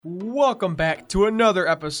Welcome back to another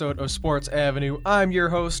episode of Sports Avenue. I'm your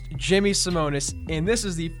host, Jimmy Simonis, and this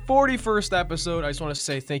is the 41st episode. I just want to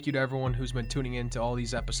say thank you to everyone who's been tuning in to all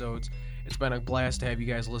these episodes. It's been a blast to have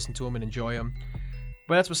you guys listen to them and enjoy them.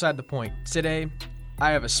 But that's beside the point. Today, I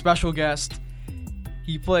have a special guest.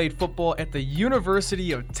 He played football at the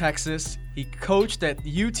University of Texas. He coached at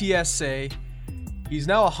UTSA. He's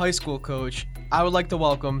now a high school coach. I would like to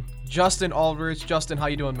welcome Justin Aldridge. Justin, how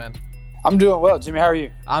you doing, man? I'm doing well. Jimmy, how are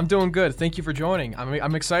you? I'm doing good. Thank you for joining.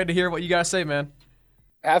 I'm excited to hear what you got to say, man.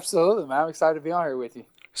 Absolutely, man. I'm excited to be on here with you.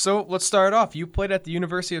 So let's start off. You played at the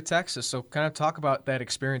University of Texas, so kind of talk about that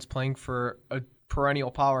experience playing for a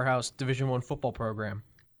perennial powerhouse Division I football program.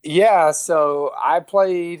 Yeah, so I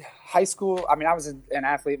played high school. I mean, I was an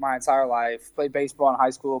athlete my entire life. Played baseball in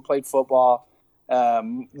high school, played football.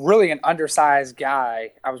 Really an undersized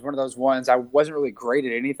guy. I was one of those ones. I wasn't really great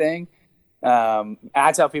at anything. And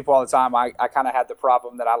I tell people all the time, I kind of had the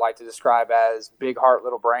problem that I like to describe as big heart,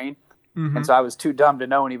 little brain. Mm-hmm. And so I was too dumb to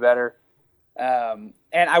know any better. And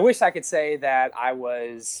I wish I could say that I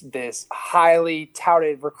was this highly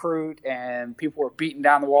touted recruit and people were beating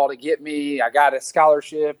down the wall to get me. I got a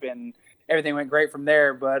scholarship and everything went great from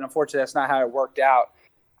there. But unfortunately, that's not how it worked out.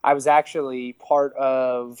 I was actually part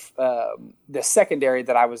of the secondary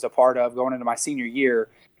that I was a part of going into my senior year.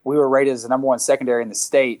 We were rated as the number one secondary in the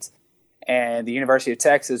state. And the University of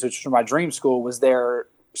Texas, which was my dream school, was there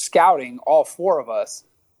scouting all four of us.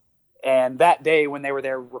 And that day when they were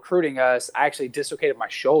there recruiting us, I actually dislocated my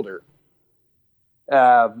shoulder.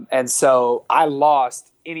 And so I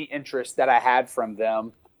lost any interest that I had from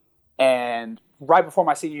them. And right before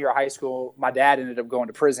my senior year of high school, my dad ended up going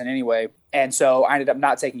to prison anyway. And so I ended up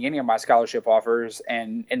not taking any of my scholarship offers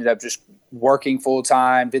and ended up just working full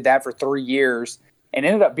time, did that for 3 years, and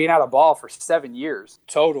ended up being out of ball for 7 years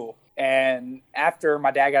total. And after my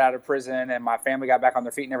dad got out of prison and my family got back on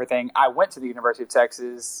their feet and everything, I went to the University of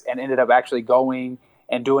Texas and ended up actually going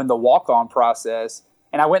and doing the walk-on process.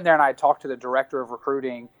 And I went there and I talked to the director of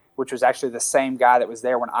recruiting, which was actually the same guy that was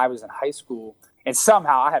there when I was in high school. And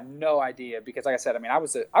somehow, I have no idea, because like I said, I mean, I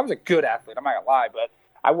was a good athlete. I'm not gonna lie, but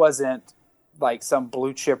I wasn't like some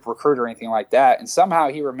blue chip recruiter or anything like that. And somehow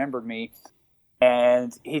he remembered me.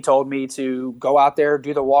 And he told me to go out there,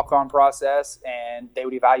 do the walk-on process, and they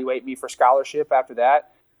would evaluate me for scholarship after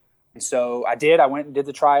that. And so I did. I went and did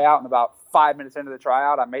the tryout, and about 5 minutes into the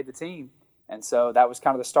tryout, I made the team. And so that was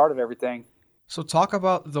kind of the start of everything. So talk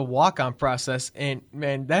about the walk-on process, and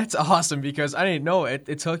man, that's awesome, because I didn't know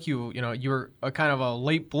it took you, you were a kind of a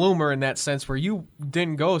late bloomer in that sense where you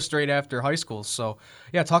didn't go straight after high school. So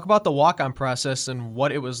yeah, talk about the walk-on process and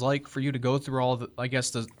what it was like for you to go through all the,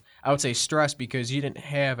 I would say stress, because you didn't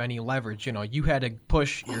have any leverage. You had to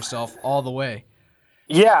push yourself all the way.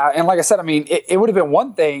 Yeah, and like I said, I mean, it would have been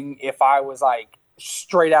one thing if I was like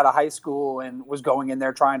straight out of high school and was going in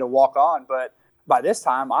there trying to walk on. But by this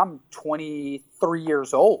time, I'm 23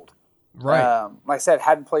 years old. Right. Like I said,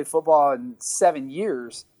 hadn't played football in 7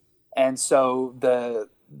 years. And so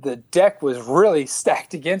the deck was really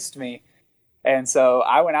stacked against me. And so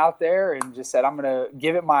I went out there and just said, I'm going to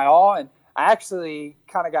give it my all. And I actually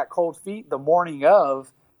kind of got cold feet the morning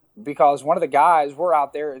of, because one of the guys, we're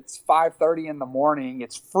out there, it's 5:30 in the morning.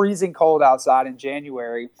 It's freezing cold outside in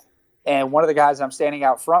January. And one of the guys I'm standing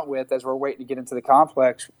out front with as we're waiting to get into the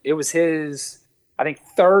complex, it was his, I think,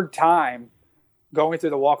 third time going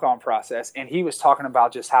through the walk-on process. And he was talking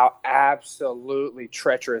about just how absolutely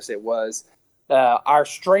treacherous it was. Our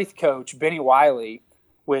strength coach, Benny Wiley,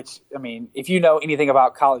 which, I mean, if you know anything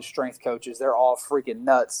about college strength coaches, they're all freaking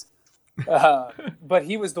nuts. But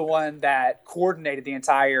he was the one that coordinated the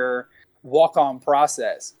entire walk-on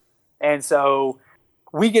process. And so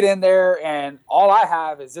we get in there, and all I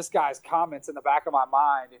have is this guy's comments in the back of my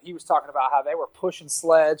mind. And he was talking about how they were pushing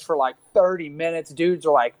sleds for like 30 minutes. Dudes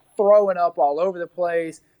are like throwing up all over the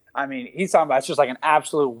place. I mean, he's talking about it's just like an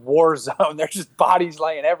absolute war zone. There's just bodies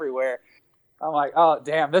laying everywhere. I'm like, oh,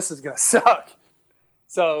 damn, this is going to suck.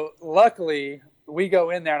 So luckily, we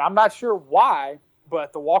go in there, and I'm not sure why,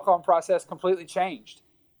 but the walk-on process completely changed.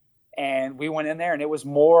 And we went in there, and it was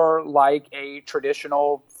more like a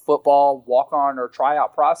traditional football walk-on or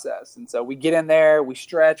tryout process. And so we get in there, we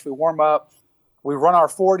stretch, we warm up, we run our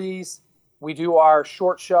 40s, we do our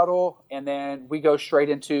short shuttle, and then we go straight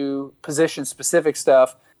into position-specific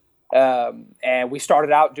stuff. And we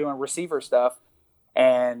started out doing receiver stuff.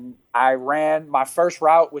 And I ran my first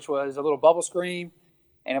route, which was a little bubble screen,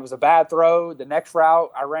 and it was a bad throw. The next route,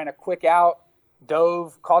 I ran a quick out,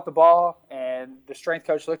 dove, caught the ball, and the strength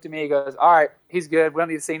coach looked at me. He goes, all right, he's good. We don't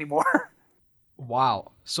need to see any more.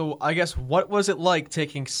 Wow. So I guess what was it like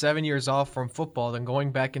taking 7 years off from football, then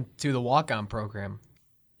going back into the walk-on program?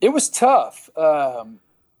 It was tough. I'm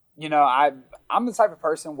the type of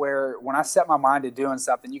person where when I set my mind to doing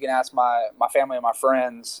something, you can ask my family and my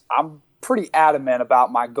friends, I'm pretty adamant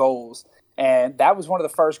about my goals. And that was one of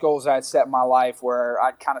the first goals I had set in my life where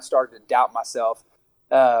I kind of started to doubt myself.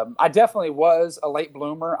 I definitely was a late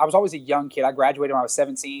bloomer. I was always a young kid. I graduated when I was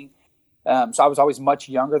 17. So I was always much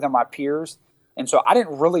younger than my peers. And so I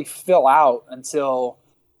didn't really fill out until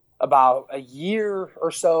about a year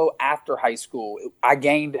or so after high school. I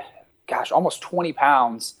gained, almost 20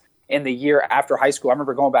 pounds in the year after high school. I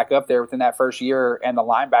remember going back up there within that first year, and the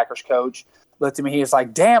linebackers coach looked at me. He was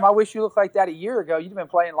like, "Damn, I wish you looked like that a year ago. You'd been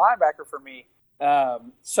playing linebacker for me."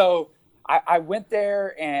 So I went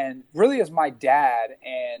there, and really as my dad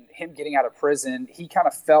and him getting out of prison, he kind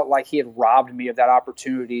of felt like he had robbed me of that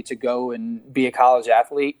opportunity to go and be a college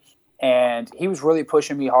athlete. And he was really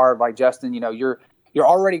pushing me hard, like, "Justin, you're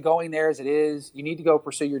already going there as it is. You need to go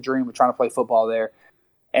pursue your dream of trying to play football there."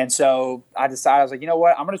 And so I decided, I was like, you know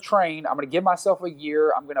what? I'm going to train. I'm going to give myself a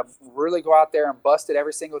year. I'm going to really go out there and bust it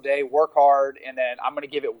every single day, work hard, and then I'm going to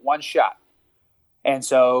give it one shot. And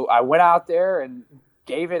so I went out there and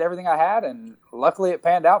gave it everything I had, and luckily it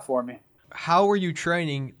panned out for me. How were you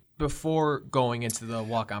training before going into the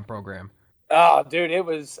walk-on program? Oh, dude, I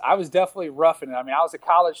was definitely roughing it. I mean, I was a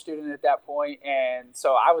college student at that point, and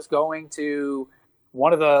so I was going to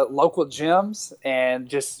one of the local gyms and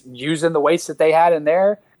just using the weights that they had in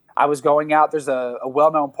there. I was going out. There's a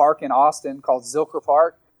well-known park in Austin called Zilker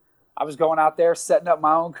Park. I was going out there, setting up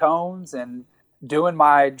my own cones and doing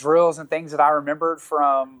my drills and things that I remembered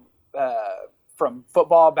from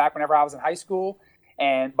football back whenever I was in high school.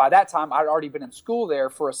 And by that time, I'd already been in school there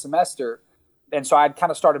for a semester. And so I'd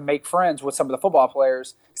kind of started to make friends with some of the football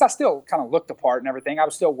players because I still kind of looked the part and everything. I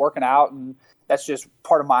was still working out, and that's just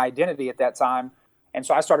part of my identity at that time. And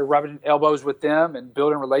so I started rubbing elbows with them and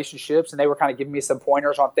building relationships, and they were kind of giving me some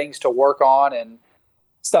pointers on things to work on and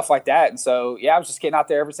stuff like that. And so, I was just getting out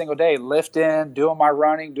there every single day, lifting, doing my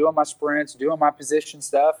running, doing my sprints, doing my position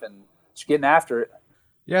stuff, and just getting after it.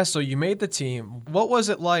 Yeah, so you made the team. What was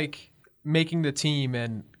it like making the team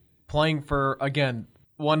and playing for, again,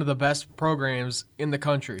 one of the best programs in the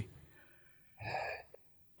country?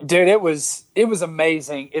 Dude, it was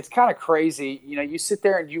amazing. It's kind of crazy. You sit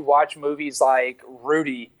there and you watch movies like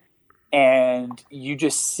Rudy, and you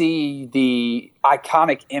just see the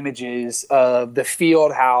iconic images of the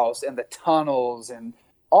field house and the tunnels and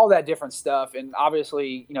all that different stuff. And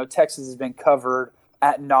obviously, Texas has been covered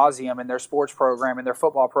ad nauseum in their sports program and their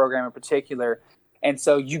football program in particular. And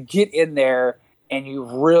so you get in there and you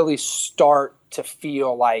really start to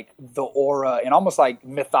feel like the aura and almost like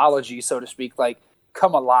mythology, so to speak, like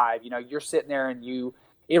come alive. You're sitting there and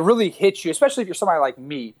it really hits you, especially if you're somebody like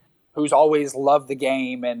me who's always loved the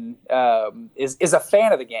game and is a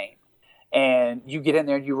fan of the game. And you get in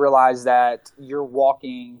there and you realize that you're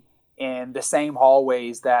walking in the same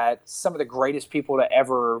hallways that some of the greatest people to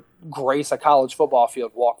ever grace a college football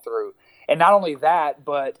field walk through. And not only that,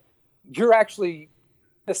 but you're actually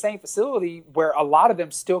the same facility where a lot of them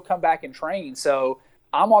still come back and train. So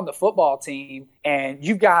I'm on the football team, and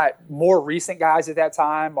you've got more recent guys at that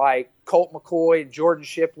time like Colt McCoy, Jordan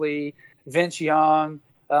Shipley, Vince Young,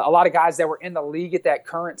 a lot of guys that were in the league at that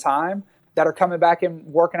current time that are coming back and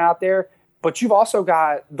working out there. But you've also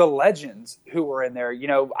got the legends who were in there.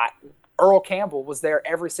 Earl Campbell was there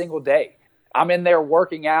every single day. I'm in there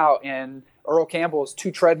working out, and Earl Campbell is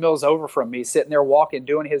 2 treadmills over from me, sitting there walking,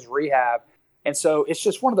 doing his rehab. And so it's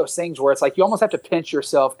just one of those things where it's like you almost have to pinch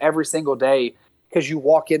yourself every single day because you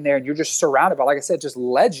walk in there and you're just surrounded by, like I said, just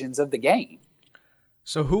legends of the game.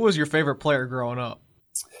 So who was your favorite player growing up?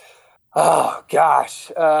 Oh,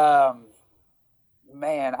 gosh.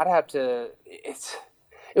 Man, I'd have to –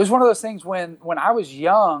 it was one of those things when I was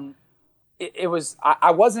young,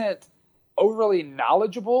 I wasn't overly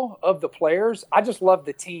knowledgeable of the players. I just loved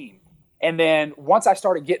the team. And then once I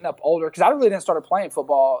started getting up older, because I really didn't start playing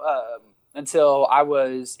football until I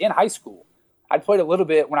was in high school. I'd played a little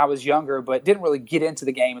bit when I was younger, but didn't really get into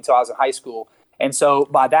the game until I was in high school. And so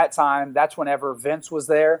by that time, that's whenever Vince was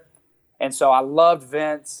there. And so I loved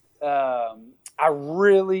Vince. I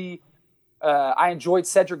enjoyed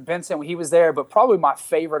Cedric Benson when he was there, but probably my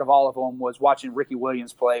favorite of all of them was watching Ricky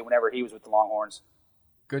Williams play whenever he was with the Longhorns.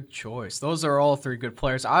 Good choice. Those are all 3 good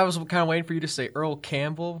players. I was kind of waiting for you to say Earl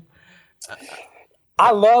Campbell.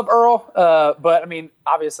 I love Earl, but I mean,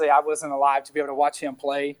 obviously I wasn't alive to be able to watch him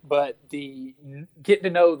play, but getting to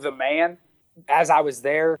know the man as I was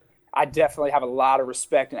there, I definitely have a lot of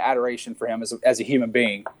respect and adoration for him as a human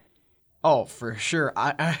being. Oh, for sure.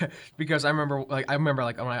 Because I remember when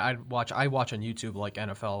I watch on YouTube like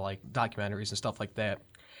NFL like documentaries and stuff like that.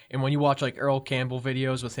 And when you watch like Earl Campbell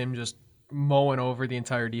videos with him just mowing over the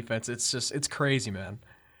entire defense, it's crazy, man.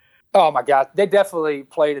 Oh my God, they definitely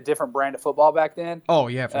played a different brand of football back then. Oh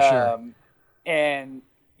yeah, for sure. And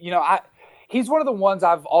he's one of the ones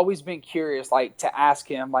I've always been curious, like, to ask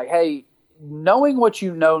him, like, hey, knowing what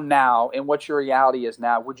you know now and what your reality is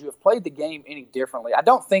now, would you have played the game any differently? I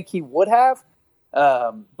don't think he would have,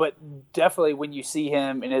 but definitely when you see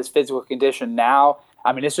him in his physical condition now,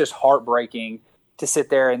 I mean, it's just heartbreaking to sit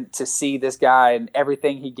there and to see this guy and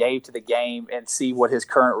everything he gave to the game and see what his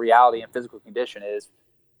current reality and physical condition is.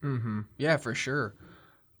 Mm-hmm. Yeah, for sure.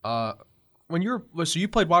 So you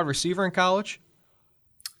played wide receiver in college?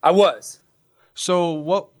 I was.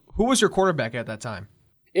 So who was your quarterback at that time?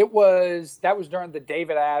 That was during the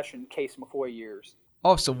David Ash and Case McCoy years.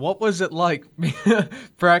 Oh, so what was it like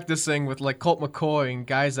practicing with like Colt McCoy and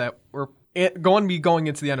guys that were going to be going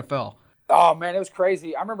into the NFL? Oh man, it was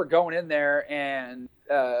crazy. I remember going in there and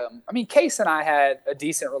Case and I had a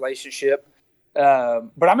decent relationship.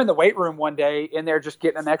 But I'm in the weight room one day in there just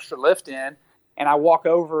getting an extra lift in, and I walk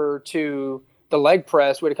over to the leg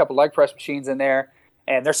press. We had a couple leg press machines in there,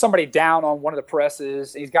 and there's somebody down on one of the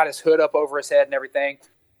presses. He's got his hood up over his head and everything.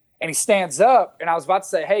 And he stands up, and I was about to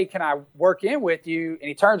say, hey, can I work in with you? And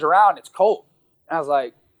he turns around, and it's Colt. And I was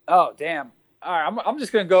like, oh, damn. All right, I'm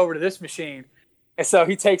just going to go over to this machine. And so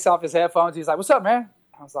he takes off his headphones. He's like, what's up, man?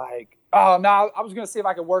 I was like, oh, no, I was going to see if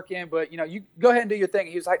I could work in, but, you go ahead and do your thing.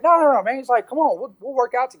 He was like, no, man. He's like, come on, we'll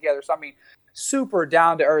work out together. So, I mean, super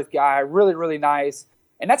down-to-earth guy, really, really nice.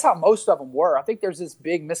 And that's how most of them were. I think there's this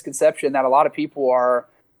big misconception that a lot of people are,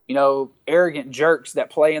 arrogant jerks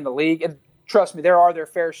that play in the league. And trust me, there are their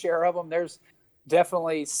fair share of them. There's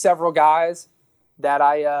definitely several guys that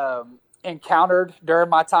I encountered during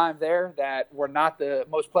my time there that were not the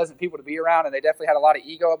most pleasant people to be around, and they definitely had a lot of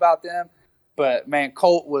ego about them. But, man,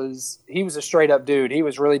 Colt was a straight-up dude. He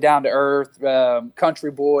was really down-to-earth,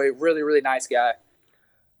 country boy, really, really nice guy.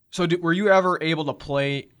 So were you ever able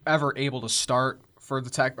to start for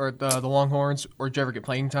the Longhorns, or did you ever get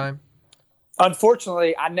playing time?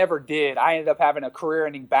 Unfortunately, I never did. I ended up having a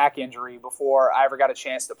career-ending back injury before I ever got a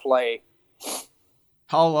chance to play.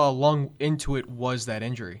 How long into it was that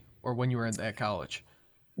injury, or when you were at college?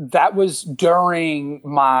 That was during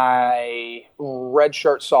my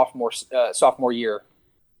redshirt sophomore year.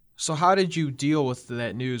 So how did you deal with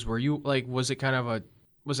that news? Were you like, was it kind of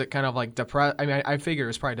like depressed? I mean, I figure it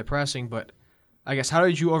was probably depressing, but I guess how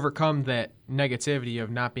did you overcome that negativity of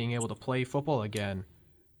not being able to play football again?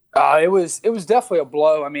 It was definitely a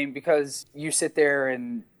blow. I mean, because you sit there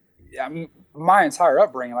and my entire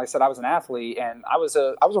upbringing, like I said, I was an athlete, and I was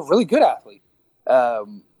a really good athlete.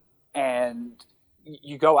 And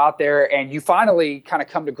you go out there and you finally kind of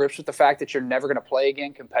come to grips with the fact that you're never going to play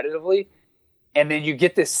again competitively. And then you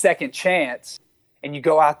get this second chance and you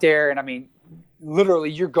go out there and, I mean,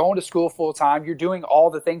 literally you're going to school full time. You're doing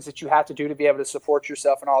all the things that you have to do to be able to support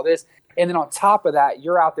yourself and all this. And then on top of that,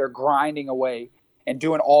 you're out there grinding away and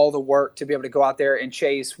doing all the work to be able to go out there and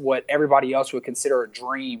chase what everybody else would consider a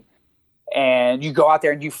dream. And you go out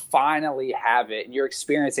there and you finally have it, and you're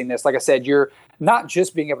experiencing this. Like I said, you're not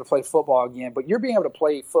just being able to play football again, but you're being able to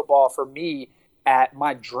play football for me at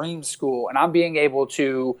my dream school. And I'm being able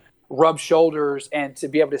to rub shoulders and to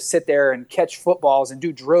be able to sit there and catch footballs and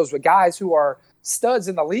do drills with guys who are studs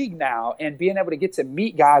in the league now, and being able to get to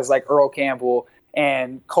meet guys like Earl Campbell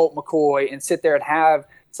and Colt McCoy and sit there and have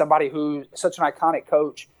somebody who's such an iconic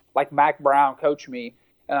coach like Mac Brown coach me.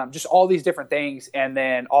 Just all these different things, and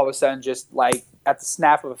then all of a sudden, just like at the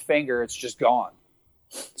snap of a finger, it's just gone.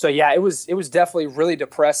 So yeah, it was definitely really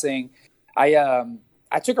depressing. I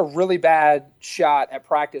took a really bad shot at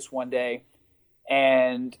practice one day,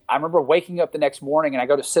 and I remember waking up the next morning, and I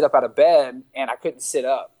go to sit up out of bed, and I couldn't sit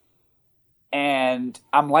up. And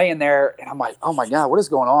I'm laying there, and I'm like, oh my God, what is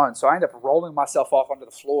going on? So I end up rolling myself off onto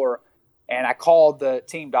the floor, and I called the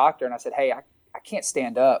team doctor, and I said, hey, I can't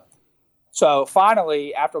stand up. So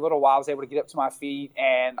finally, after a little while, I was able to get up to my feet,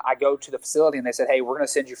 and I go to the facility, and they said, hey, we're going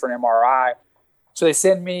to send you for an MRI. So they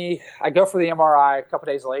send me, I go for the MRI. A couple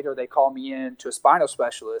days later, they call me in to a spinal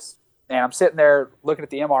specialist, and I'm sitting there looking at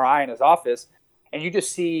the MRI in his office, and you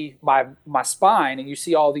just see my spine, and you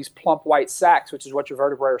see all these plump white sacs, which is what your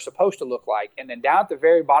vertebrae are supposed to look like. And then down at the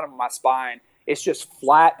very bottom of my spine, it's just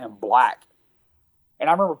flat and black. And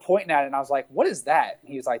I remember pointing at it, and I was like, what is that? And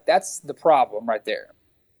he was like, that's the problem right there.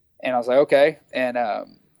 And I was like, okay. And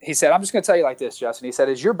he said, I'm just going to tell you like this, Justin. He said,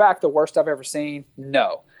 is your back the worst I've ever seen?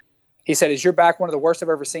 No. He said, is your back one of the worst I've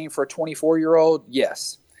ever seen for a 24-year-old?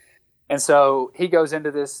 Yes. And so he goes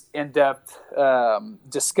into this in-depth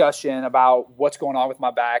discussion about what's going on with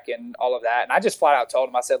my back and all of that. And I just flat out told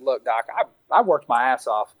him, I said, look, Doc, I worked my ass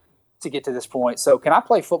off to get to this point. So can I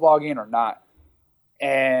play football again or not?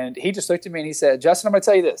 And he just looked at me and he said, Justin, I'm going to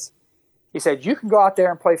tell you this. He said, you can go out there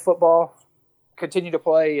and play football, continue to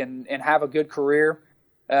play and have a good career,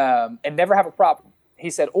 and never have a problem. He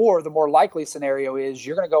said, or the more likely scenario is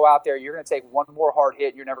you're going to go out there, you're going to take one more hard hit,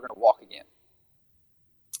 and you're never going to walk again.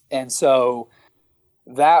 And so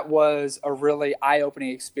that was a really eye-opening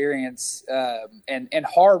experience, and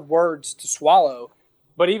hard words to swallow.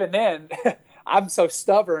 But even then, I'm so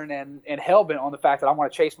stubborn and hell-bent on the fact that I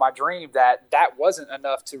want to chase my dream that wasn't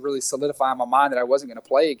enough to really solidify in my mind that I wasn't going to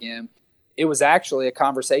play again. It was actually a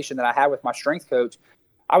conversation that I had with my strength coach.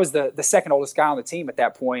 I was the second oldest guy on the team at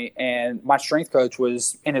that point, and my strength coach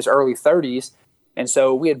was in his early 30s. And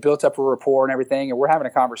so we had built up a rapport and everything, and we're having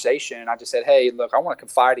a conversation. And I just said, hey, look, I want to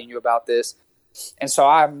confide in you about this. And so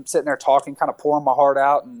I'm sitting there talking, kind of pouring my heart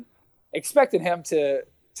out and expecting him to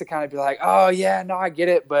kind of be like, oh, yeah, no, I get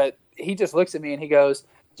it. But he just looks at me and he goes,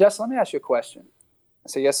 Justin, let me ask you a question. I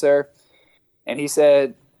said, yes, sir. And he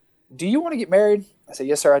said, do you want to get married? I said,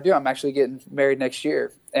 yes, sir, I do. I'm actually getting married next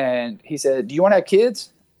year. And he said, do you want to have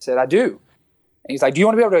kids? I said, I do. And he's like, do you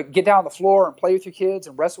want to be able to get down on the floor and play with your kids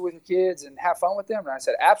and wrestle with your kids and have fun with them? And I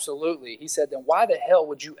said, absolutely. He said, then why the hell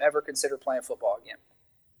would you ever consider playing football again?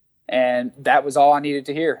 And that was all I needed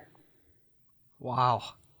to hear. Wow.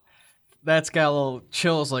 That's got a little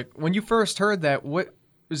chills. Like, when you first heard that, what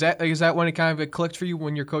was that? Like, is that when it kind of it clicked for you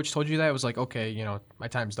when your coach told you that? It was like, okay, you know, my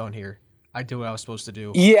time's done here. I did what I was supposed to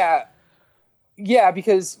do. Yeah,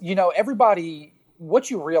 because, you know, everybody, what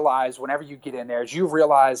you realize whenever you get in there is you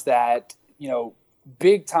realize that, you know,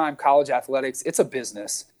 big time college athletics, it's a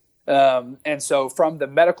business. And so from the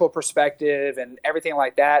medical perspective and everything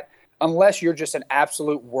like that, unless you're just an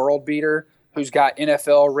absolute world beater who's got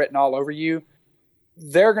NFL written all over you,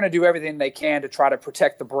 they're going to do everything they can to try to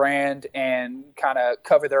protect the brand and kind of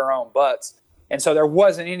cover their own butts. And so there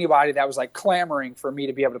wasn't anybody that was like clamoring for me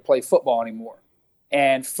to be able to play football anymore.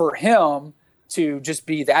 And for him to just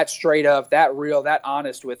be that straight up, that real, that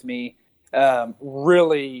honest with me,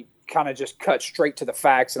 really kind of just cut straight to the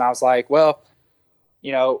facts. And I was like, well,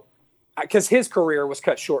 you know, because his career was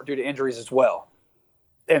cut short due to injuries as well.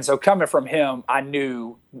 And so coming from him, I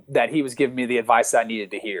knew that he was giving me the advice that I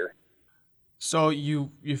needed to hear. So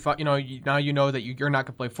now you know that you're not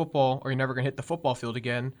going to play football or you're never going to hit the football field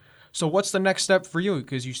again. So what's the next step for you?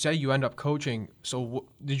 Because you say you end up coaching. So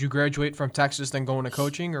did you graduate from Texas then go into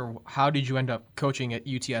coaching, or how did you end up coaching at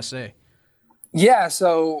UTSA? Yeah,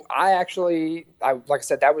 so like I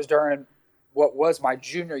said, that was during what was my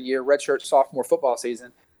junior year, redshirt sophomore football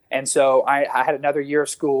season. And so I had another year of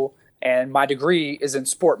school, and my degree is in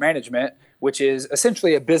sport management, which is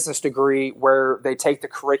essentially a business degree where they take the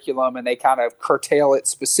curriculum and they kind of curtail it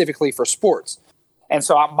specifically for sports. And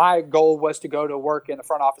so my goal was to go to work in the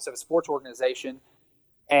front office of a sports organization.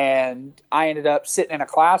 And I ended up sitting in a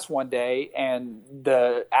class one day, and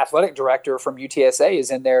the athletic director from UTSA is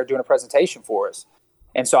in there doing a presentation for us.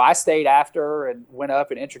 And so I stayed after and went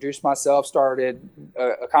up and introduced myself, started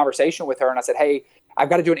a conversation with her. And I said, hey, I've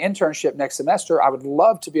got to do an internship next semester. I would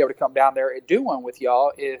love to be able to come down there and do one with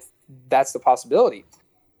y'all if that's the possibility.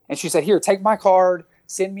 And she said, here, take my card,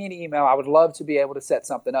 send me an email. I would love to be able to set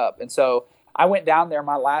something up. And so I went down there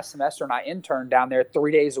my last semester and I interned down there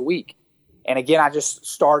 3 days a week. And again, I just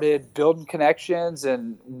started building connections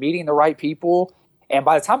and meeting the right people. And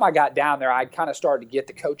by the time I got down there, I kind of started to get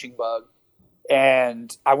the coaching bug.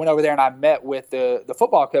 And I went over there and I met with the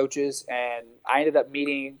football coaches, and I ended up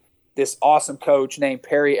meeting this awesome coach named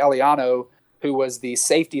Perry Eliano, who was the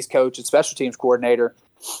safeties coach and special teams coordinator.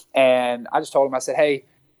 And I just told him, I said, hey,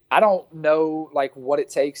 I don't know like what it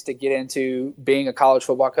takes to get into being a college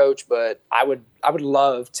football coach, but I would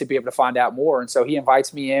love to be able to find out more. And so he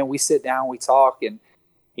invites me in, we sit down, we talk, and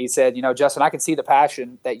he said, you know, Justin, I can see the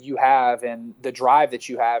passion that you have and the drive that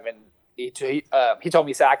you have. And he told me,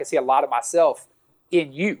 he said, I can see a lot of myself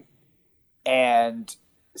in you. And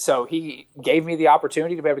so he gave me the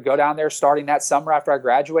opportunity to be able to go down there starting that summer after I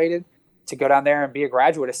graduated to go down there and be a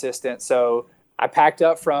graduate assistant. So I packed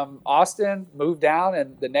up from Austin, moved down,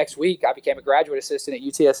 and the next week I became a graduate assistant at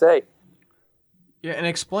UTSA. Yeah, and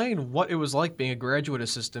explain what it was like being a graduate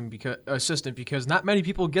assistant because not many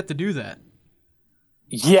people get to do that.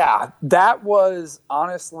 Yeah, that was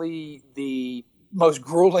honestly the most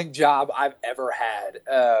grueling job I've ever had.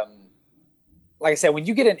 Like I said, when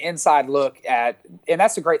you get an inside look at, and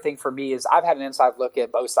that's the great thing for me is I've had an inside look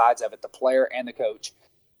at both sides of it, the player and the coach.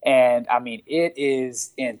 And I mean, it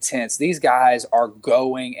is intense. These guys are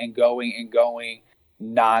going and going and going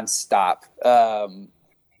nonstop.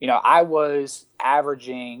 You know, I was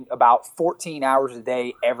averaging about 14 hours a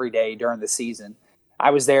day every day during the season. I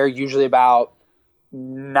was there usually about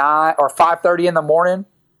 9 or 5:30 in the morning,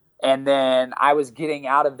 and then I was getting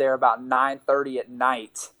out of there about 9:30 at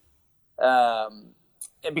night.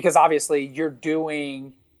 And because obviously you're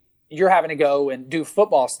having to go and do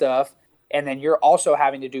football stuff, and then you're also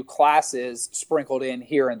having to do classes sprinkled in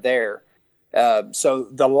here and there. So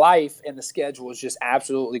the life and the schedule is just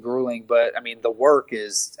absolutely grueling. But I mean, the work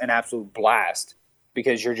is an absolute blast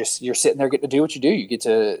because you're sitting there getting to do what you do. You get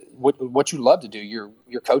to what you love to do.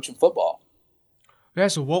 You're coaching football. Yeah.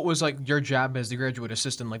 So what was like your job as the graduate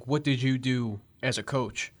assistant? Like, what did you do as a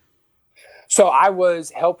coach? So I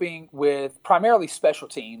was helping with primarily special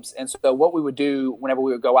teams. And so what we would do whenever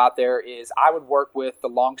we would go out there is I would work with the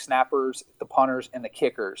long snappers, the punters, and the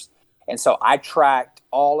kickers. And so I tracked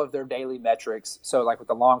all of their daily metrics. So like with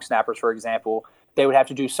the long snappers, for example, they would have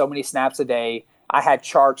to do so many snaps a day. I had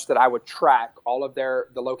charts that I would track all of the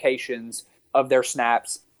locations of their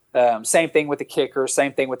snaps. Same thing with the kickers,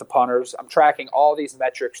 same thing with the punters. I'm tracking all these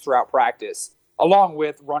metrics throughout practice, along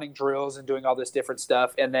with running drills and doing all this different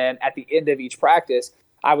stuff. And then at the end of each practice,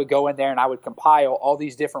 I would go in there and I would compile all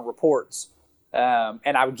these different reports,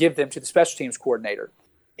 and I would give them to the special teams coordinator.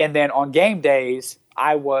 And then on game days,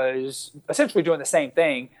 I was essentially doing the same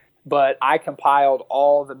thing, but I compiled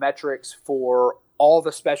all the metrics for all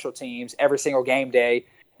the special teams every single game day.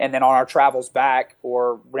 And then on our travels back,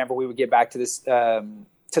 or whenever we would get back to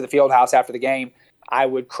to the field house after the game, I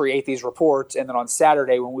would create these reports. And then on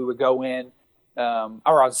Saturday when we would go in,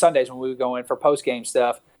 or on Sundays when we would go in for post-game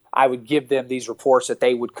stuff, I would give them these reports that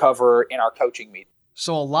they would cover in our coaching meeting.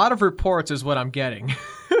 So a lot of reports is what I'm getting.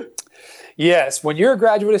 Yes, when you're a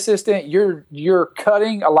graduate assistant, you're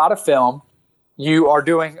cutting a lot of film. You are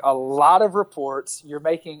doing a lot of reports. You're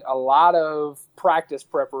making a lot of practice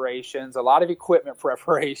preparations, a lot of equipment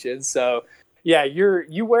preparations. So, yeah,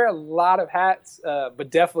 you wear a lot of hats, but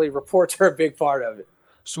definitely reports are a big part of it.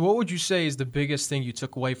 So what would you say is the biggest thing you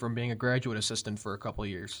took away from being a graduate assistant for a couple of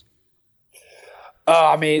years?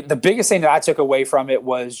 I mean, the biggest thing that I took away from it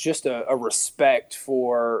was just a respect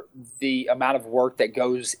for the amount of work that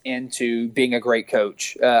goes into being a great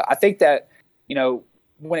coach. I think that,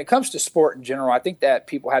 when it comes to sport in general, I think that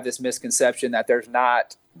people have this misconception that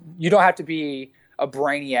you don't have to be a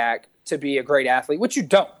brainiac to be a great athlete, which you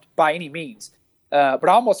don't by any means. But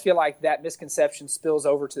I almost feel like that misconception spills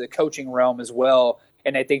over to the coaching realm as well.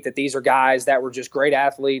 And they think that these are guys that were just great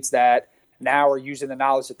athletes that now are using the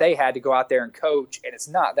knowledge that they had to go out there and coach. And it's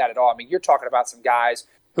not that at all. I mean, you're talking about some guys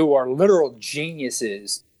who are literal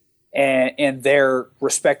geniuses in their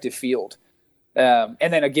respective field. And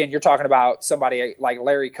then again, you're talking about somebody like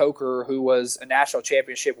Larry Coker, who was a national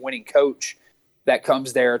championship winning coach that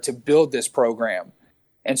comes there to build this program.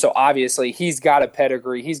 And so obviously he's got a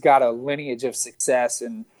pedigree, he's got a lineage of success.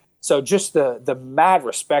 And so just the mad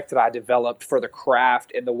respect that I developed for the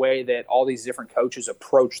craft and the way that all these different coaches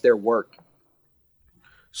approach their work.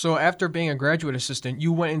 So after being a graduate assistant,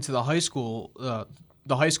 you went into the high school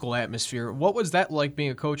atmosphere. What was that like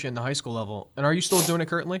being a coach in the high school level? And are you still doing it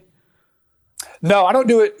currently? No, I don't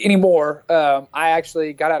do it anymore. I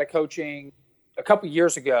actually got out of coaching a couple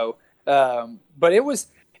years ago, but it was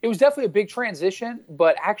definitely a big transition.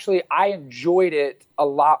 But actually, I enjoyed it a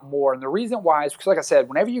lot more. And the reason why is because, like I said,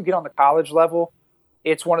 whenever you get on the college level,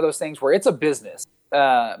 it's one of those things where it's a business.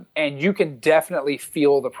 And you can definitely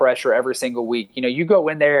feel the pressure every single week. You go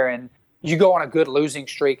in there and you go on a good losing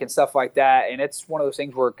streak and stuff like that. And it's one of those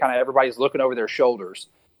things where kind of everybody's looking over their shoulders.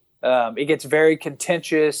 It gets very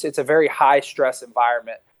contentious. It's a very high stress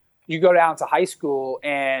environment. You go down to high school,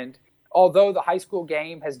 and although the high school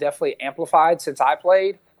game has definitely amplified since I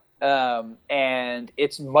played, and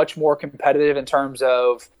it's much more competitive in terms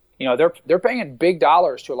of, they're paying big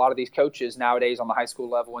dollars to a lot of these coaches nowadays on the high school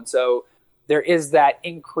level. And so there is that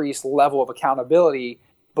increased level of accountability,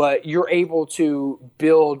 but you're able to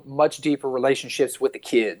build much deeper relationships with the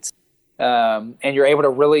kids. And you're able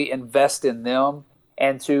to really invest in them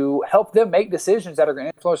and to help them make decisions that are going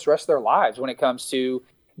to influence the rest of their lives when it comes to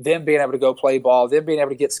them being able to go play ball, them being able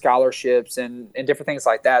to get scholarships and different things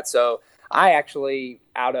like that. So I actually,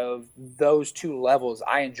 out of those two levels,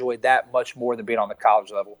 I enjoyed that much more than being on the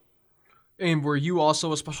college level. And were you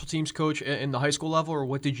also a special teams coach in the high school level, or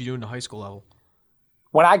what did you do in the high school level?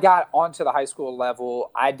 When I got onto the high school level,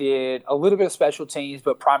 I did a little bit of special teams,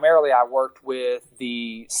 but primarily I worked with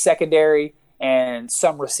the secondary and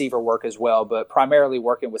some receiver work as well, but primarily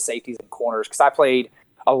working with safeties and corners because I played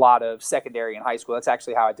a lot of secondary in high school. That's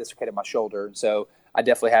actually how I dislocated my shoulder. And so I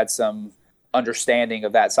definitely had some understanding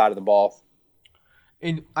of that side of the ball.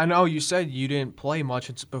 And I know you said you didn't play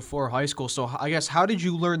much before high school, so I guess how did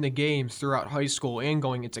you learn the game throughout high school and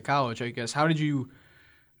going into college? I guess how did you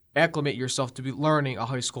acclimate yourself to be learning a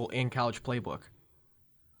high school and college playbook?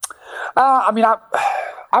 I mean,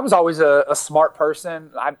 I was always a smart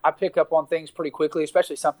person. I pick up on things pretty quickly,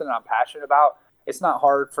 especially something that I'm passionate about. It's not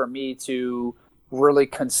hard for me to really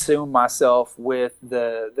consume myself with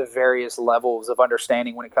the various levels of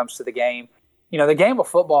understanding when it comes to the game. The game of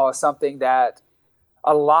football is something that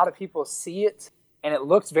a lot of people see it, and it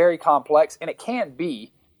looks very complex, and it can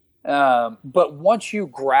be. But once you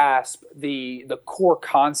grasp the core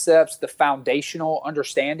concepts, the foundational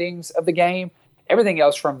understandings of the game, everything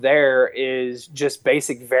else from there is just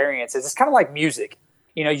basic variances. It's kind of like music.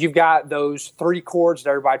 You've got those three chords that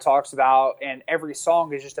everybody talks about, and every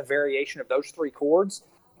song is just a variation of those three chords.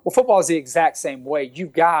 Well, football is the exact same way.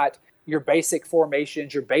 You've got your basic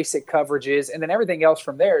formations, your basic coverages, and then everything else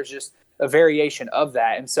from there is just a variation of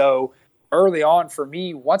that. And so early on for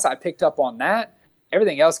me, once I picked up on that,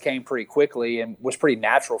 everything else came pretty quickly and was pretty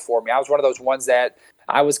natural for me. I was one of those ones that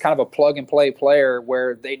I was kind of a plug-and-play player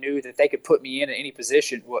where they knew that they could put me in at any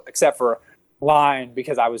position, except for line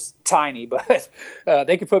because I was tiny, but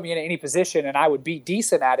they could put me in any position and I would be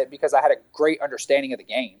decent at it because I had a great understanding of the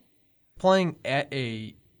game. Playing at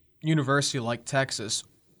a university like Texas,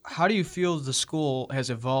 how do you feel the school has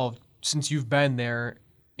evolved since you've been there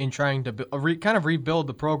in trying to kind of rebuild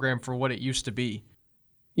the program for what it used to be?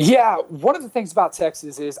 Yeah, one of the things about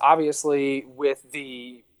Texas is obviously with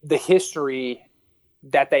the history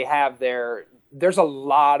that they have there, there's a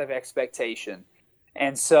lot of expectation.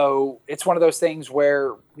 And so it's one of those things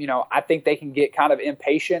where, I think they can get kind of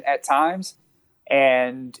impatient at times.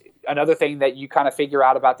 And another thing that you kind of figure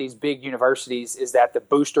out about these big universities is that the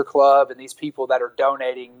booster club and these people that are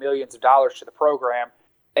donating millions of dollars to the program,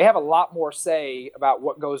 they have a lot more say about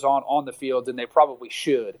what goes on the field than they probably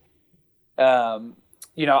should. I'm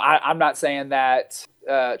not saying that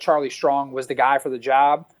Charlie Strong was the guy for the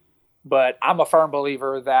job, but I'm a firm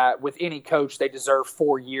believer that with any coach, they deserve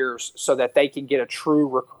 4 years so that they can get a true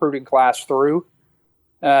recruiting class through.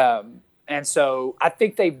 And so I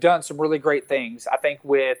think they've done some really great things. I think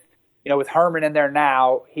with Herman in there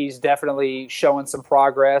now, he's definitely showing some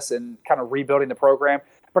progress and kind of rebuilding the program.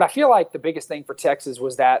 But I feel like the biggest thing for Texas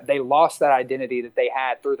was that they lost that identity that they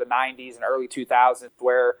had through the 90s and early 2000s,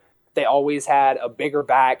 where they always had a bigger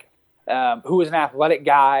back who was an athletic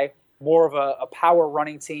guy, more of a power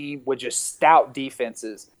running team with just stout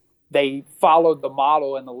defenses. They followed the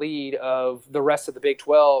model and the lead of the rest of the Big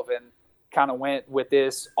 12 and kind of went with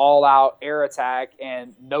this all-out air attack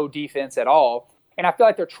and no defense at all. And I feel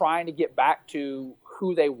like they're trying to get back to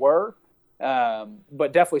who they were,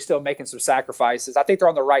 but definitely still making some sacrifices. I think they're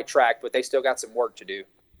on the right track, but they still got some work to do.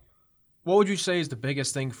 What would you say is the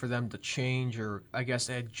biggest thing for them to change or, I guess,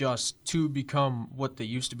 adjust to become what they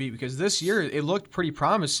used to be? Because this year it looked pretty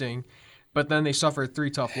promising, but then they suffered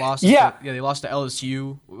 3 tough losses. Yeah. They lost to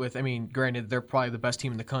LSU granted, they're probably the best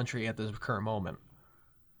team in the country at the current moment.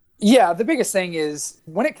 Yeah, the biggest thing is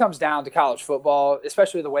when it comes down to college football,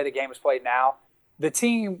 especially the way the game is played now, the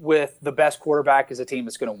team with the best quarterback is a team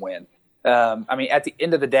that's going to win. At the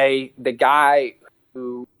end of the day, the guy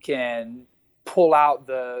who can pull out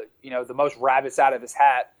the most rabbits out of his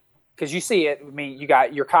hat, because you see it. You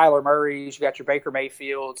got your Kyler Murrays, you got your Baker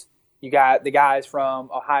Mayfields, you got the guys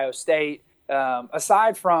from Ohio State.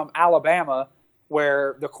 Aside from Alabama,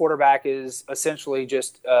 where the quarterback is essentially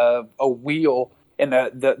just a wheel in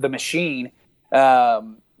the machine,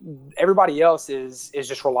 everybody else is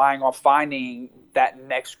just relying on finding that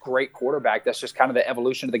next great quarterback. That's just kind of the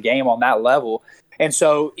evolution of the game on that level. And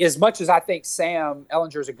so as much as I think Sam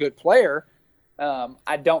Ehlinger is a good player,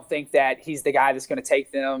 I don't think that he's the guy that's going to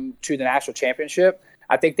take them to the national championship.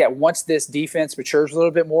 I think that once this defense matures a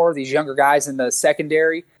little bit more, these younger guys in the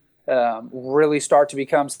secondary really start to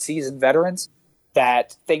become seasoned veterans,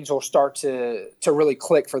 that things will start to really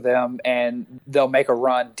click for them, and they'll make a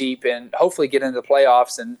run deep and hopefully get into the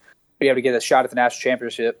playoffs and be able to get a shot at the national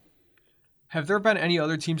championship. Have there been any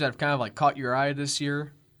other teams that have kind of caught your eye this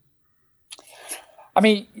year?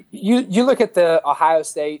 You look at the Ohio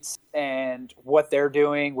States and what they're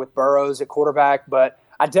doing with Burrows at quarterback, but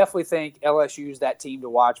I definitely think LSU is that team to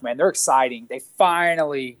watch, man. They're exciting. They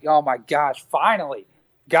finally got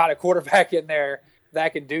a quarterback in there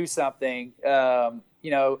that can do something.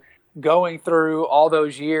 Going through all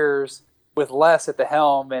those years with Les at the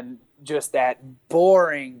helm and just that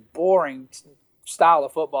boring style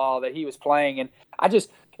of football that he was playing. And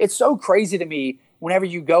it's so crazy to me whenever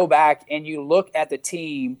you go back and you look at the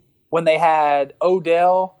team when they had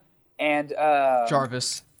Odell and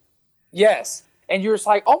Jarvis. Yes. And you're just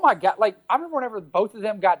like, oh my God. I remember whenever both of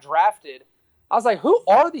them got drafted, I was like, who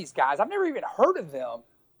are these guys? I've never even heard of them.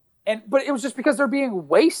 But it was just because they're being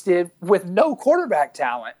wasted with no quarterback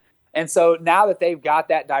talent. And so now that they've got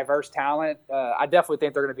that diverse talent, I definitely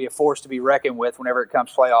think they're going to be a force to be reckoned with whenever it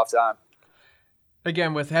comes playoff time.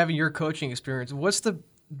 Again, with having your coaching experience, what's the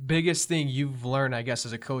biggest thing you've learned, I guess,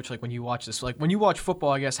 as a coach, like when you watch this? Like when you watch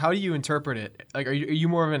football, I guess, how do you interpret it? Like, are you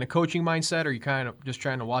more of in a coaching mindset, or are you kind of just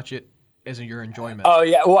trying to watch it as in your enjoyment? Oh,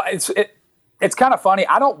 yeah. Well, it's kind of funny.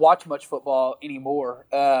 I don't watch much football anymore.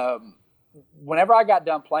 Whenever I got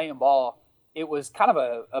done playing ball, it was kind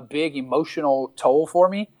of a big emotional toll for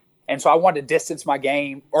me. And so I wanted to distance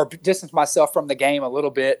myself from the game a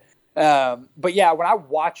little bit. But yeah, when I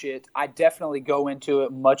watch it, I definitely go into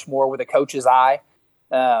it much more with a coach's eye.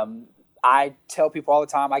 I tell people all the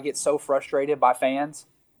time, I get so frustrated by fans.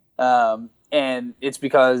 And it's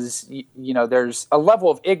because, there's a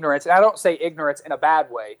level of ignorance, and I don't say ignorance in a bad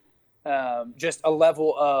way, just a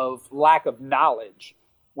level of lack of knowledge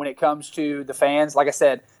when it comes to the fans. Like I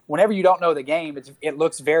said, whenever you don't know the game, it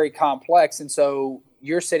looks very complex. And so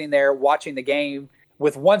you're sitting there watching the game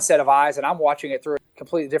with one set of eyes, and I'm watching it through a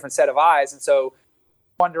completely different set of eyes. And so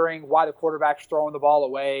wondering why the quarterback's throwing the ball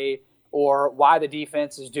away or why the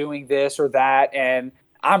defense is doing this or that. And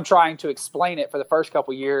I'm trying to explain it for the first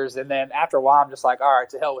couple of years. And then after a while, I'm just like, all right,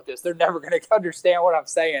 to hell with this. They're never going to understand what I'm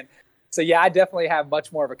saying. So, yeah, I definitely have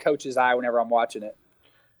much more of a coach's eye whenever I'm watching it.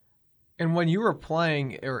 And when you were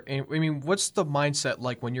playing, what's the mindset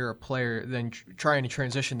like when you're a player, then trying to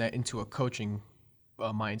transition that into a coaching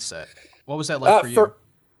mindset? What was that like for you?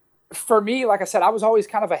 For me, like I said, I was always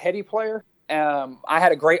kind of a heady player. I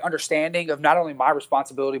had a great understanding of not only my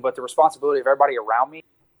responsibility, but the responsibility of everybody around me.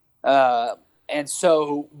 And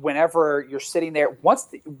so whenever you're sitting there, once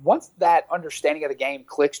that understanding of the game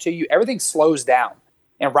clicks to you, everything slows down.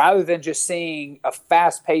 And rather than just seeing a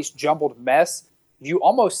fast-paced, jumbled mess, you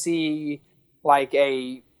almost see like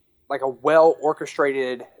a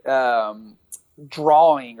well-orchestrated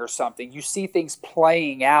drawing or something. You see things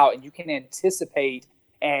playing out, and you can anticipate,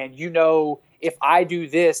 and if I do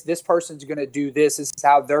this, this person's going to do this. This is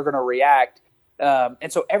how they're going to react.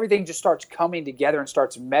 And so everything just starts coming together and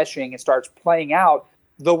starts meshing and starts playing out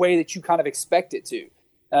the way that you kind of expect it to.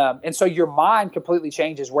 And so your mind completely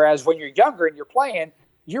changes. Whereas when you're younger and you're playing,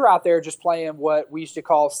 you're out there just playing what we used to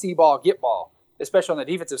call see ball, get ball, especially on the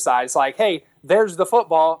defensive side. It's like, hey, there's the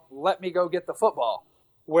football. Let me go get the football.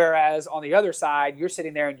 Whereas on the other side, you're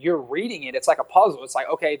sitting there and you're reading it. It's like a puzzle. It's like,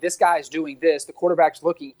 okay, this guy's doing this. The quarterback's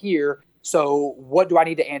looking here. So what do I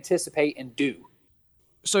need to anticipate and do?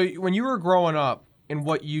 So when you were growing up and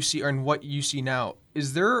what you see now,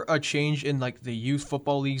 is there a change in like the youth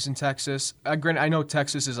football leagues in Texas? Granted, I know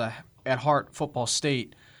Texas is at heart football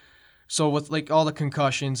state. So with like all the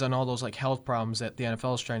concussions and all those like health problems that the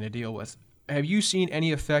NFL is trying to deal with, have you seen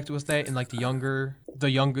any effect with that in like the younger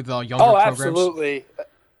programs? Oh, absolutely.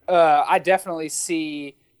 I definitely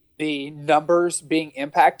see the numbers being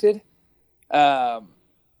impacted. And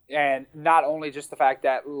not only just the fact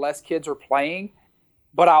that less kids are playing,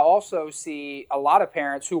 but I also see a lot of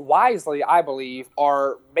parents who wisely, I believe,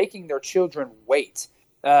 are making their children wait.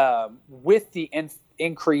 With the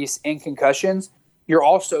increase in concussions, you're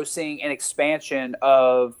also seeing an expansion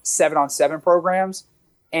of 7-on-7 programs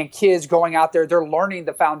and kids going out there. They're learning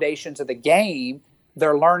the foundations of the game.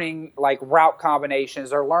 They're learning like route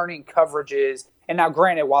combinations. They're learning coverages. And now,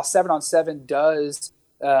 granted, while 7-on-7 does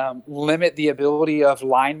limit the ability of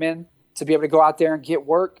linemen to be able to go out there and get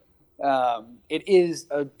work, it is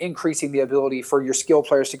increasing the ability for your skill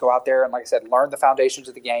players to go out there and, like I said, learn the foundations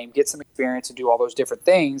of the game, get some experience, and do all those different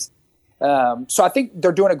things. So I think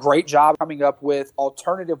they're doing a great job coming up with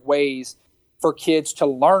alternative ways for kids to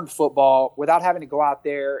learn football without having to go out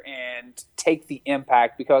there and take the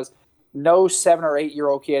impact, because no 7 or 8 year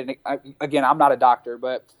old kid, again, I'm not a doctor,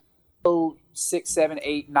 but no 6, 7,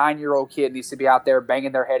 8, 9-year-old kid needs to be out there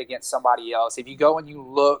banging their head against somebody else. If you go and you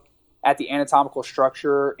look at the anatomical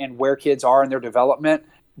structure and where kids are in their development,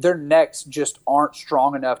 their necks just aren't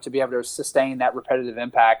strong enough to be able to sustain that repetitive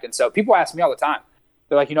impact. And so people ask me all the time,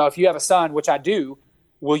 they're like, if you have a son, which I do,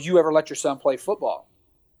 will you ever let your son play football?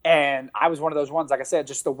 And I was one of those ones, like I said,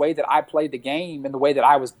 just the way that I played the game and the way that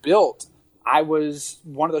I was built, I was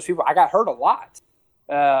one of those people. I got hurt a lot.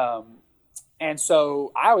 And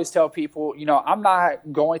so I always tell people, I'm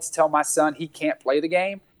not going to tell my son he can't play the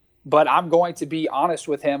game, but I'm going to be honest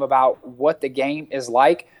with him about what the game is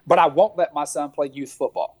like. But I won't let my son play youth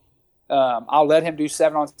football. I'll let him do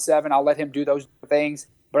 7-on-7. I'll let him do those things,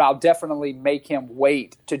 but I'll definitely make him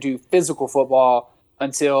wait to do physical football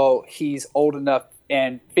until he's old enough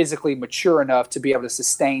and physically mature enough to be able to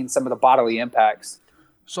sustain some of the bodily impacts.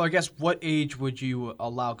 So I guess what age would you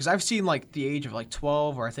allow? Because I've seen like the age of like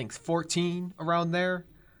 12 or I think 14 around there.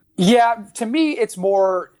 Yeah, to me, it's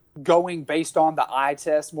more going based on the eye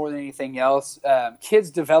test more than anything else.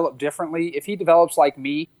 Kids develop differently. If he develops like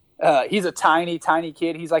me, he's a tiny, tiny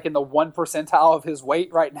kid. He's like in the 1 percentile of his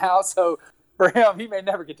weight right now. So for him, he may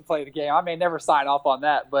never get to play the game. I may never sign off on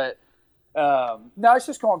that. But no, it's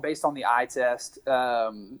just going based on the eye test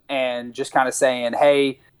and just kind of saying,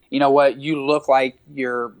 hey, you know what? You look like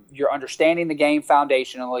you're understanding the game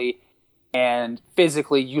foundationally, and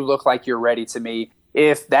physically you look like you're ready to me.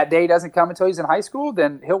 If that day doesn't come until he's in high school,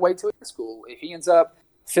 then he'll wait till he's in school. If he ends up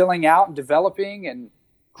filling out and developing and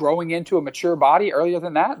growing into a mature body earlier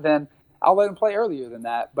than that, then I'll let him play earlier than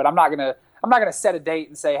that. But I'm not gonna set a date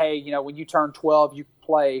and say, hey, you know, when you turn 12, you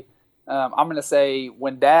play. I'm gonna say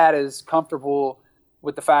when Dad is comfortable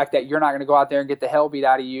with the fact that you're not gonna go out there and get the hell beat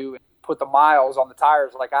out of you and put the miles on the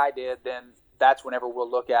tires like I did, then that's whenever we'll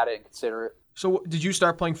look at it and consider it. So did you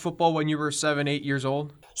start playing football when you were 7, 8 years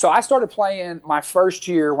old? So I started playing my first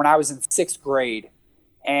year when I was in 6th grade.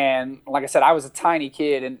 And like I said, I was a tiny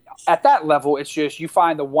kid. And at that level, it's just you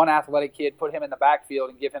find the one athletic kid, put him in the backfield,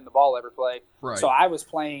 and give him the ball every play. Right. So I was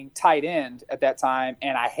playing tight end at that time,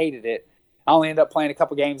 and I hated it. I only ended up playing a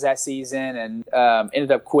couple games that season and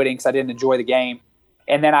ended up quitting because I didn't enjoy the game.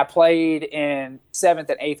 And then I played in 7th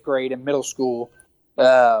and 8th grade in middle school.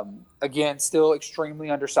 Again, still extremely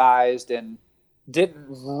undersized and didn't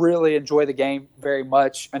really enjoy the game very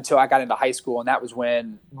much until I got into high school. And that was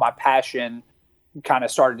when my passion kind of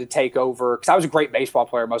started to take over, because I was a great baseball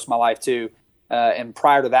player most of my life too. And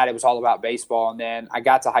prior to that, it was all about baseball. And then I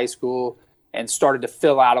got to high school and started to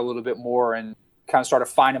fill out a little bit more and kind of started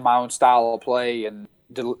finding my own style of play and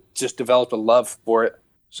just developed a love for it.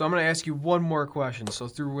 So I'm going to ask you one more question. So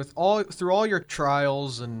through all your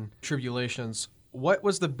trials and tribulations, what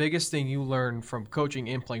was the biggest thing you learned from coaching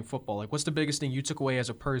and playing football? Like, what's the biggest thing you took away as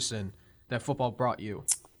a person that football brought you?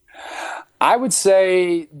 I would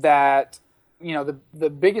say that, you know, the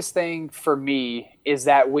biggest thing for me is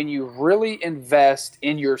that when you really invest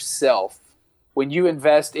in yourself, when you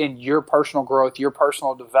invest in your personal growth, your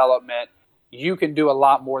personal development, you can do a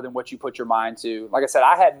lot more than what you put your mind to. Like I said,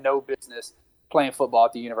 I had no business playing football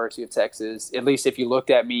at the University of Texas, at least if you looked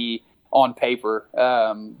at me on paper.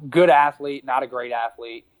 Good athlete, not a great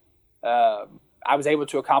athlete. I was able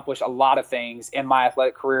to accomplish a lot of things in my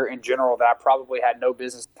athletic career in general that I probably had no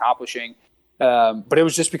business accomplishing. But it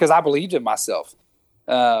was just because I believed in myself.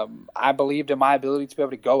 I believed in my ability to be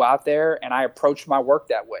able to go out there, and I approached my work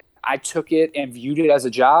that way. I took it and viewed it as a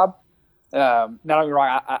job. Not get me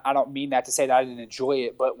wrong, I don't mean that to say that I didn't enjoy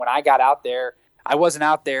it, but when I got out there, I wasn't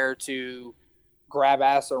out there to grab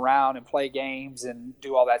ass around and play games and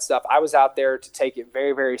do all that stuff. I was out there to take it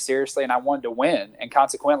very, very seriously, and I wanted to win. And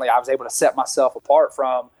consequently, I was able to set myself apart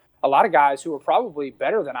from a lot of guys who were probably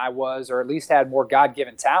better than I was, or at least had more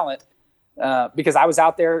God-given talent, because I was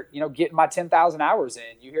out there, you know, getting my 10,000 hours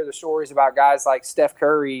in. You hear the stories about guys like Steph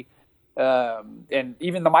Curry and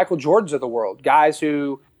even the Michael Jordans of the world, guys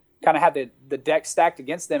who kind of had the deck stacked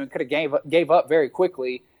against them and could have gave up very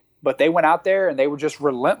quickly. But they went out there and they were just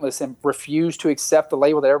relentless and refused to accept the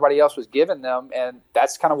label that everybody else was giving them. And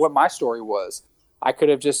that's kind of what my story was. I could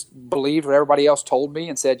have just believed what everybody else told me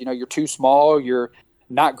and said, you know, you're too small, you're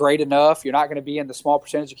not great enough, you're not going to be in the small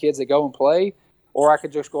percentage of kids that go and play. Or I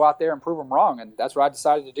could just go out there and prove them wrong. And that's what I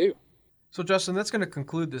decided to do. So, Justin, that's going to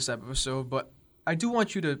conclude this episode. But I do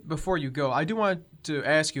want you to, before you go, I do want to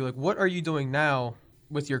ask you, like, what are you doing now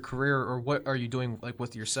with your career, or what are you doing, like,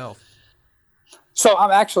 with yourself? So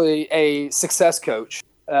I'm actually a success coach.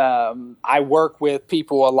 I work with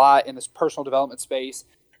people a lot in this personal development space,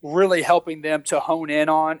 really helping them to hone in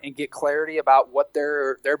on and get clarity about what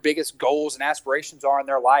their biggest goals and aspirations are in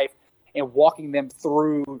their life, and walking them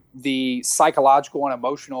through the psychological and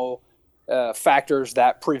emotional factors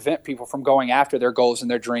that prevent people from going after their goals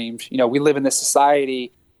and their dreams. You know, we live in this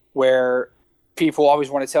society where people always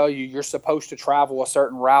want to tell you you're supposed to travel a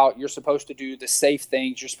certain route. You're supposed to do the safe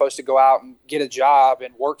things. You're supposed to go out and get a job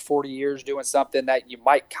and work 40 years doing something that you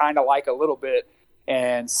might kind of like a little bit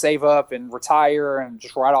and save up and retire and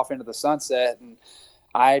just ride off into the sunset. And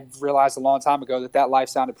I realized a long time ago that life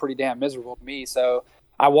sounded pretty damn miserable to me. So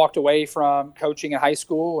I walked away from coaching in high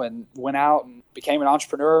school and went out and became an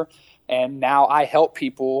entrepreneur. And now I help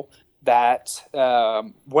people that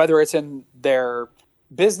whether it's in their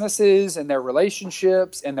businesses and their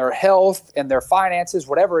relationships and their health and their finances,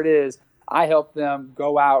 whatever it is, I help them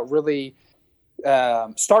go out, really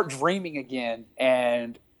start dreaming again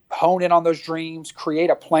and hone in on those dreams, create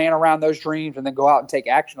a plan around those dreams, and then go out and take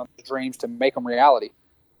action on those dreams to make them reality.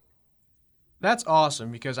 That's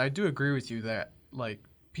awesome, because I do agree with you that, like,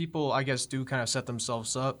 people, I guess, do kind of set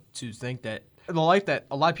themselves up to think that the life that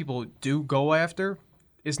a lot of people do go after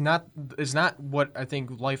is not what I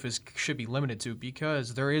think life should be limited to,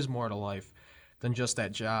 because there is more to life than just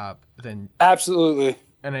that job. Absolutely.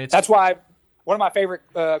 And that's why one of my favorite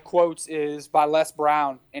quotes is by Les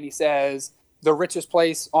Brown, and he says, "The richest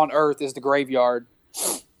place on earth is the graveyard,"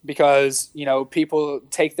 because people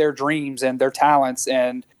take their dreams and their talents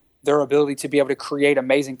and their ability to be able to create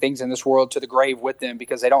amazing things in this world to the grave with them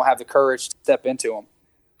because they don't have the courage to step into them.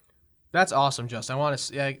 That's awesome, Justin. I want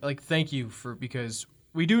to thank you because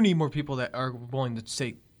we do need more people that are willing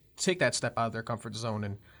to take that step out of their comfort zone,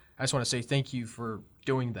 and I just want to say thank you for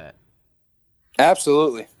doing that.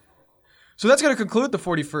 Absolutely. So that's going to conclude the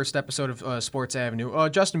 41st episode of Sports Avenue.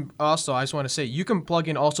 Justin, also, I just want to say you can plug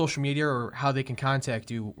in all social media or how they can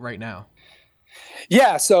contact you right now.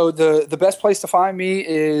 Yeah, so the best place to find me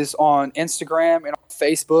is on Instagram and on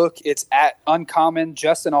Facebook. It's at Uncommon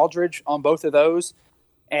Justin Aldridge on both of those.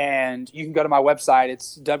 And you can go to my website.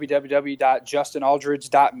 It's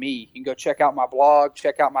www.justinaldridge.me. You can go check out my blog,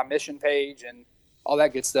 check out my mission page, and all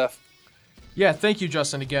that good stuff. Yeah, thank you,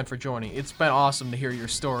 Justin, again for joining. It's been awesome to hear your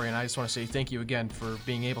story, and I just want to say thank you again for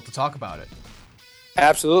being able to talk about it.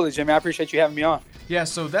 Absolutely, Jimmy. I appreciate you having me on. Yeah,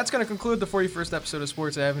 so that's going to conclude the 41st episode of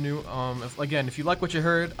Sports Avenue. If you like what you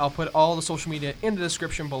heard, I'll put all the social media in the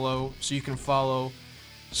description below so you can follow.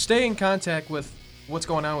 Stay in contact with what's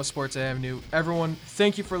going on with Sports Avenue. Everyone,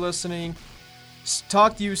 thank you for listening.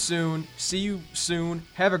 Talk to you soon. See you soon.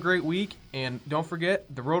 Have a great week. And don't forget,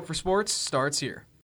 the road for sports starts here.